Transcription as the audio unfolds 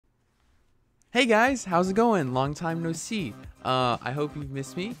Hey guys, how's it going? Long time no see. I hope you've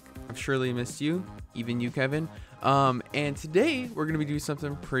missed me. I've surely missed you, even you, Kevin. And today we're going to be doing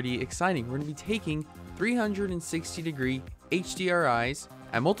something pretty exciting. We're going to be taking 360-degree HDRIs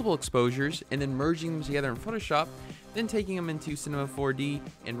at multiple exposures and then merging them together in Photoshop, then taking them into Cinema 4D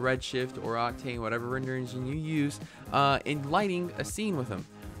and Redshift or Octane, whatever render engine you use, and lighting a scene with them.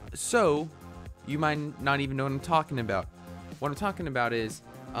 So, you might not even know what I'm talking about. What I'm talking about is,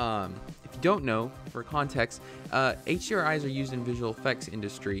 if you don't know, for context, HDRIs are used in visual effects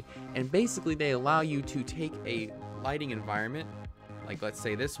industry, and basically they allow you to take a lighting environment, like let's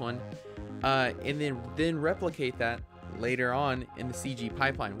say this one, and then replicate that later on in the CG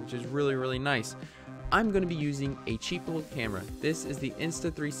pipeline, which is really nice. I'm going to be using a cheap little camera. This is the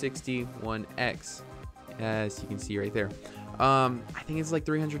Insta360 1X, as you can see right there. I think it's like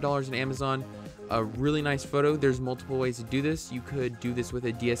 $300 on Amazon. A really nice photo. There's multiple ways to do this. You could do this with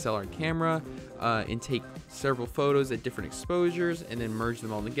a DSLR camera and take several photos at different exposures and then merge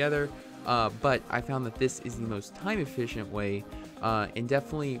them all together. But I found that this is the most time efficient way and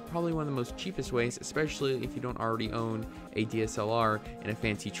definitely probably one of the most cheapest ways, especially if you don't already own a DSLR and a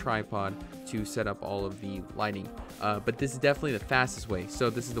fancy tripod to set up all of the lighting. But this is definitely the fastest way, so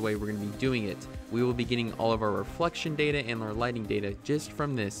this is the way we're going to be doing it. We will be getting all of our reflection data and our lighting data just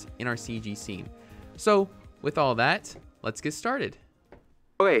from this in our CG scene. So with all that, let's get started.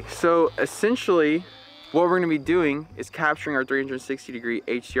 Okay, so essentially what we're going to be doing is capturing our 360-degree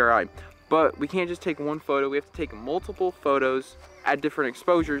HDRI. But we can't just take one photo, we have to take multiple photos at different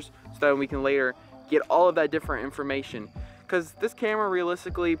exposures so that we can later get all of that different information. Because this camera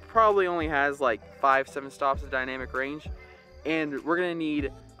realistically probably only has like 5-7 stops of dynamic range, and we're gonna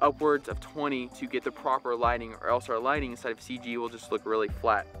need upwards of 20 to get the proper lighting, or else our lighting inside of CG will just look really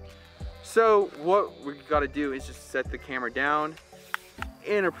flat. So what we gotta do is just set the camera down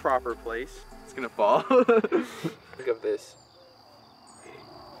in a proper place. It's gonna fall. Look at this.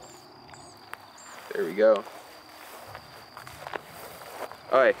 There we go.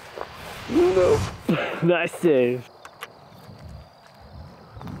 Alright. No. Nice save.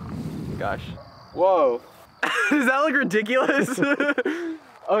 Gosh. Whoa. Does that look ridiculous?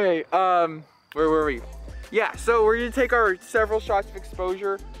 Okay, where were we? Yeah, so we're gonna take our several shots of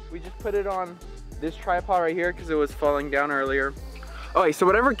exposure. We just put it on this tripod right here because it was falling down earlier. Okay, so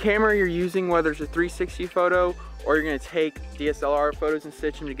whatever camera you're using, whether it's a 360 photo or you're gonna take DSLR photos and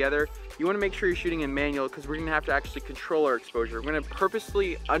stitch them together, you wanna make sure you're shooting in manual because we're gonna have to actually control our exposure. We're gonna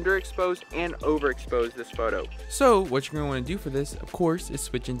purposely underexpose and overexpose this photo. So what you're gonna wanna do for this, of course, is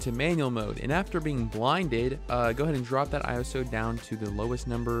switch into manual mode. And after being blinded, go ahead and drop that ISO down to the lowest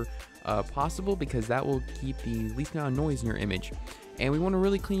number possible, because that will keep the least amount of noise in your image. And we wanna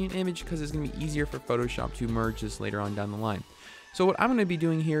really clean an image because it's gonna be easier for Photoshop to merge this later on down the line. So what I'm going to be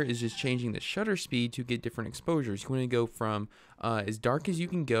doing here is just changing the shutter speed to get different exposures. You want to go from as dark as you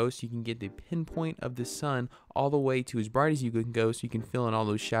can go so you can get the pinpoint of the sun all the way to as bright as you can go so you can fill in all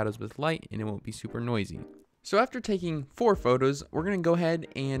those shadows with light and it won't be super noisy. So after taking 4 photos, we're going to go ahead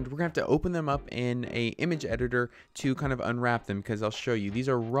and we're going to have to open them up in a image editor to kind of unwrap them, because I'll show you. These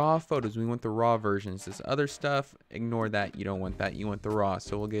are raw photos. We want the raw versions. This other stuff, ignore that. You don't want that. You want the raw.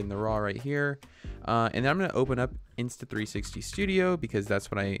 So we'll get in the raw right here. And then I'm going to open up Insta360 Studio because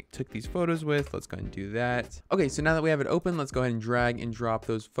that's what I took these photos with. Let's go ahead and do that. Okay, so now that we have it open, let's go ahead and drag and drop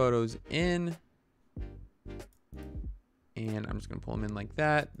those photos in. And I'm just going to pull them in like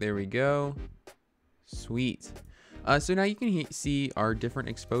that. There we go. Sweet. So now you can see our different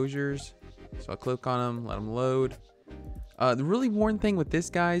exposures. So I'll click on them, let them load. The really important thing with this,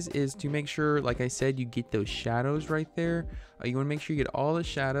 guys, is to make sure, like I said, you get those shadows right there. You want to make sure you get all the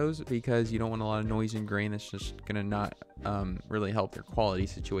shadows because you don't want a lot of noise and grain. That's just gonna not really help your quality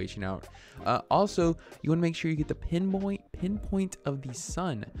situation out. Also, you want to make sure you get the pinpoint of the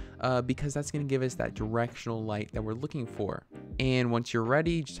sun because that's gonna give us that directional light that we're looking for. And once you're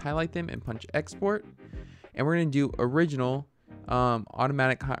ready, just highlight them and punch export. And we're gonna do original.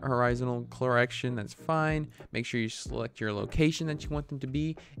 Automatic horizontal correction, that's fine. Make sure you select your location that you want them to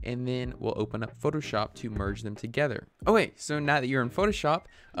be, and then we'll open up Photoshop to merge them together. Okay, so now that you're in Photoshop,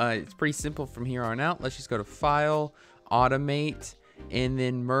 it's pretty simple from here on out. Let's just go to File, Automate, and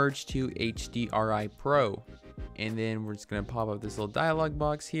then Merge to HDRI Pro. And then we're just gonna pop up this little dialog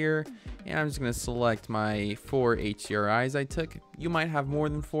box here, and I'm just gonna select my 4 HDRIs I took. You might have more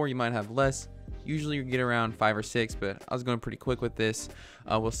than 4, you might have less. Usually you get around 5 or 6, but I was going pretty quick with this.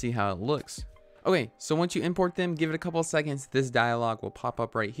 We'll see how it looks. Okay, so once you import them, give it a couple of seconds. This dialog will pop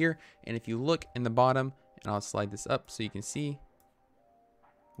up right here. And if you look in the bottom, and I'll slide this up so you can see,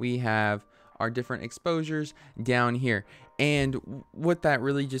 we have our different exposures down here. And what that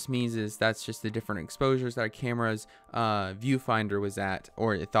really just means is that's just the different exposures that our camera's viewfinder was at,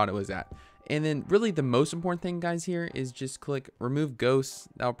 or it thought it was at. And then really the most important thing, guys, here is just click remove ghosts.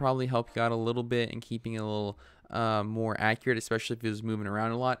 That'll probably help you out a little bit in keeping it a little more accurate, especially if it was moving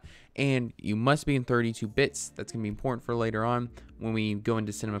around a lot. And you must be in 32 bits. That's gonna be important for later on when we go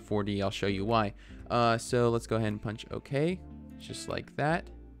into Cinema 4D. I'll show you why. So let's go ahead and punch OK, just like that.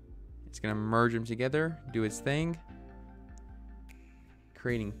 It's gonna merge them together, do its thing.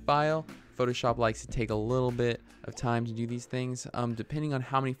 Creating file. Photoshop likes to take a little bit of time to do these things. Depending on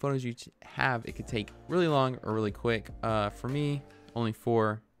how many photos you have, it could take really long or really quick. For me, only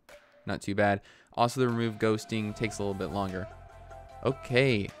 4, not too bad. Also, the remove ghosting takes a little bit longer.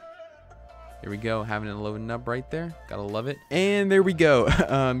 Okay, there we go, having it loading up right there. Gotta love it. And there we go.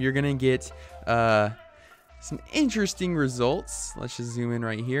 You're gonna get some interesting results. Let's just zoom in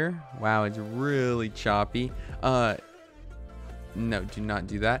right here. Wow, it's really choppy. No, do not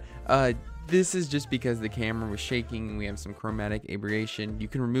do that. This is just because the camera was shaking and we have some chromatic aberration. You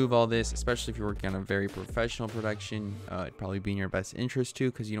can remove all this, especially if you're working on a very professional production. It'd probably be in your best interest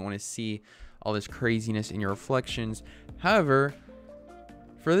too, because you don't want to see all this craziness in your reflections. However,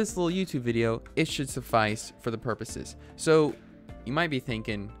 for this little YouTube video, it should suffice for the purposes. So you might be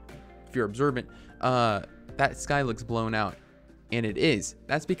thinking, if you're observant, that sky looks blown out. And it is.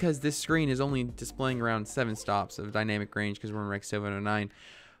 That's because this screen is only displaying around 7 stops of dynamic range because we're in Rec 709.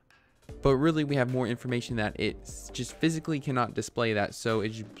 But really, we have more information that it just physically cannot display that, so it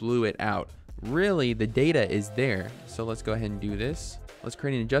just blew it out. Really, the data is there. So let's go ahead and do this. Let's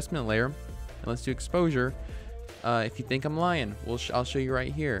create an adjustment layer, and let's do exposure. If you think I'm lying, I'll show you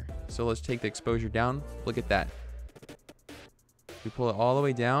right here. So let's take the exposure down. Look at that. We pull it all the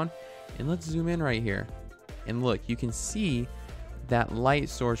way down, and let's zoom in right here. And look, you can see that light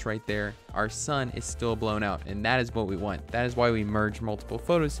source right there, our sun is still blown out, and that is what we want. That is why we merge multiple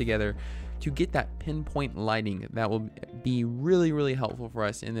photos together to get that pinpoint lighting. That will be really, really helpful for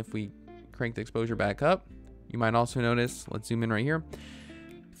us. And if we crank the exposure back up, you might also notice, let's zoom in right here.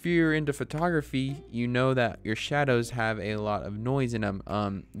 If you're into photography, you know that your shadows have a lot of noise in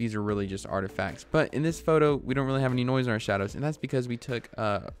them. These are really just artifacts. But in this photo, we don't really have any noise in our shadows, and that's because we took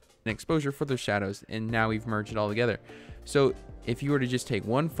an exposure for those shadows, and now we've merged it all together. So if you were to just take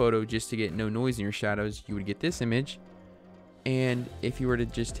one photo just to get no noise in your shadows, you would get this image. And if you were to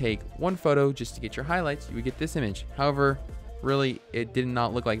just take one photo just to get your highlights, you would get this image. However, really, it did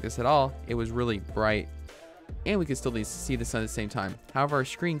not look like this at all. It was really bright, and we could still see the sun at the same time. However, our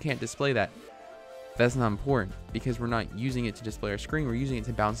screen can't display that. That's not important because we're not using it to display our screen. We're using it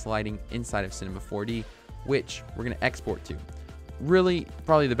to bounce lighting inside of Cinema 4D, which we're going to export to. Really,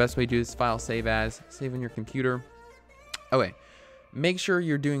 probably the best way to do this, file save as, save on your computer. Okay, make sure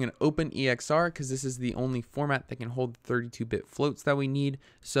you're doing an open EXR because this is the only format that can hold 32-bit floats that we need.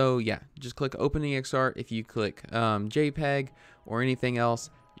 So yeah, just click open EXR. If you click JPEG or anything else,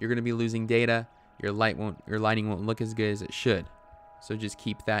 you're going to be losing data. Your lighting won't look as good as it should. So just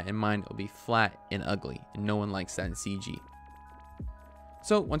keep that in mind. It'll be flat and ugly, and no one likes that in CG.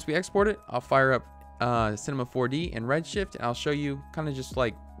 So once we export it, I'll fire up Cinema 4D and Redshift, and I'll show you kind of just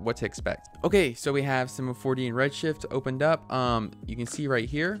like what to expect. Okay, so we have Cinema 4D and Redshift opened up. You can see right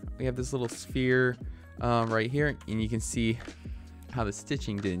here, we have this little sphere right here, and you can see how the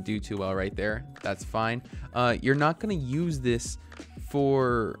stitching didn't do too well right there. That's fine. You're not going to use this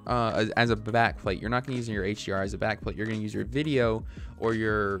for as a backplate. You're not going to use your HDRI as a backplate. You're going to use your video or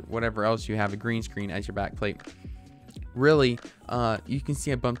your whatever else you have, a green screen, as your backplate. Really, you can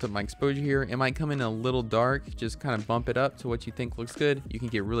see I bumped up my exposure here. It might come in a little dark. Just kind of bump it up to what you think looks good. You can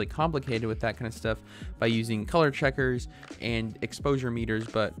get really complicated with that kind of stuff by using color checkers and exposure meters,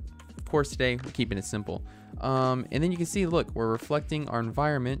 but of course today we're keeping it simple. And then you can see, look, we're reflecting our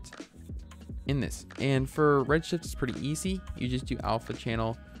environment in this. And for Redshift, it's pretty easy. You just do alpha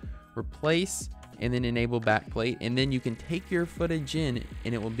channel replace and then enable backplate, and then you can take your footage in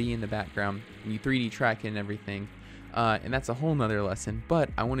and it will be in the background, and you 3D track it and everything. And that's a whole nother lesson, but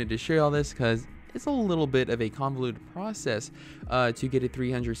I wanted to show you all this because it's a little bit of a convoluted process to get a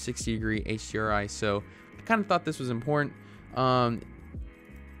 360-degree HDRI. So I kind of thought this was important, and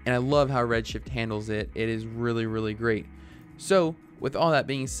I love how Redshift handles it. It is really, really great. So with all that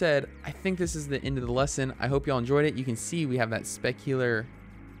being said, I think this is the end of the lesson. I hope y'all enjoyed it. You can see we have that specular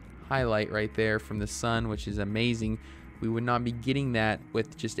highlight right there from the sun, which is amazing. We would not be getting that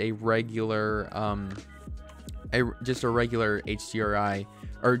with just a regular regular HDRI,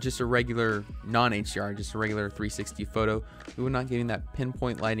 or just a regular non-HDRI, just a regular 360 photo. We would not getting that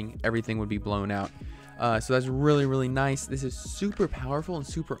pinpoint lighting. Everything would be blown out. So that's really, really nice. This is super powerful and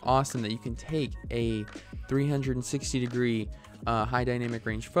super awesome that you can take a 360-degree high dynamic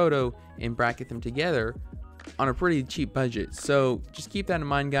range photo and bracket them together on a pretty cheap budget. So just keep that in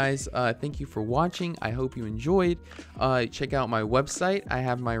mind, guys. Thank you for watching. I hope you enjoyed. Check out my website. I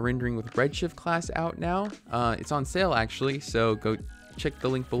have my rendering with Redshift class out now. It's on sale actually, so go check the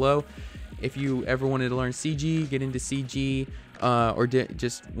link below. If you ever wanted to learn CG, get into CG, or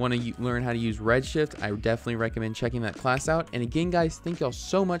just want to learn how to use Redshift, I would definitely recommend checking that class out. And again, guys, thank y'all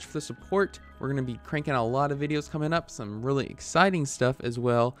so much for the support. We're going to be cranking out a lot of videos coming up, some really exciting stuff as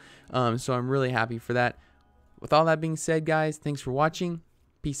well. So I'm really happy for that. With all that being said, guys, thanks for watching.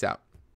 Peace out.